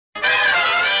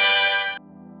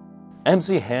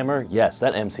MC Hammer, yes,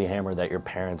 that MC Hammer that your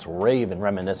parents rave and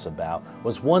reminisce about,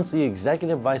 was once the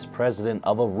executive vice president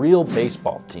of a real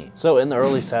baseball team. So in the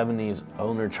early 70s,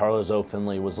 owner Charles O.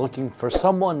 Finley was looking for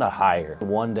someone to hire.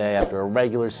 One day after a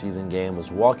regular season game,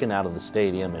 was walking out of the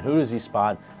stadium, and who does he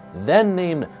spot? Then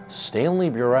named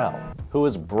Stanley Burrell, who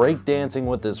was breakdancing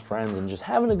with his friends and just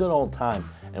having a good old time.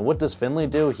 And what does Finley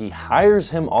do? He hires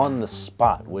him on the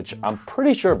spot, which I'm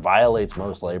pretty sure violates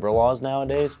most labor laws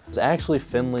nowadays. It's actually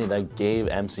Finley that gave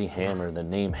MC Hammer the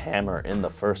name Hammer in the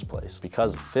first place,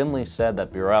 because Finley said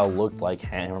that Burrell looked like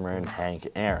Hammer and Hank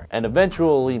Aaron, and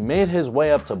eventually made his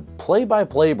way up to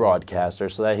play-by-play broadcaster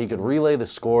so that he could relay the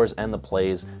scores and the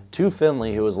plays to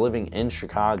Finley, who was living in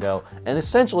Chicago, and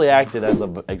essentially acted as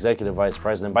an executive vice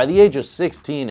president by the age of 16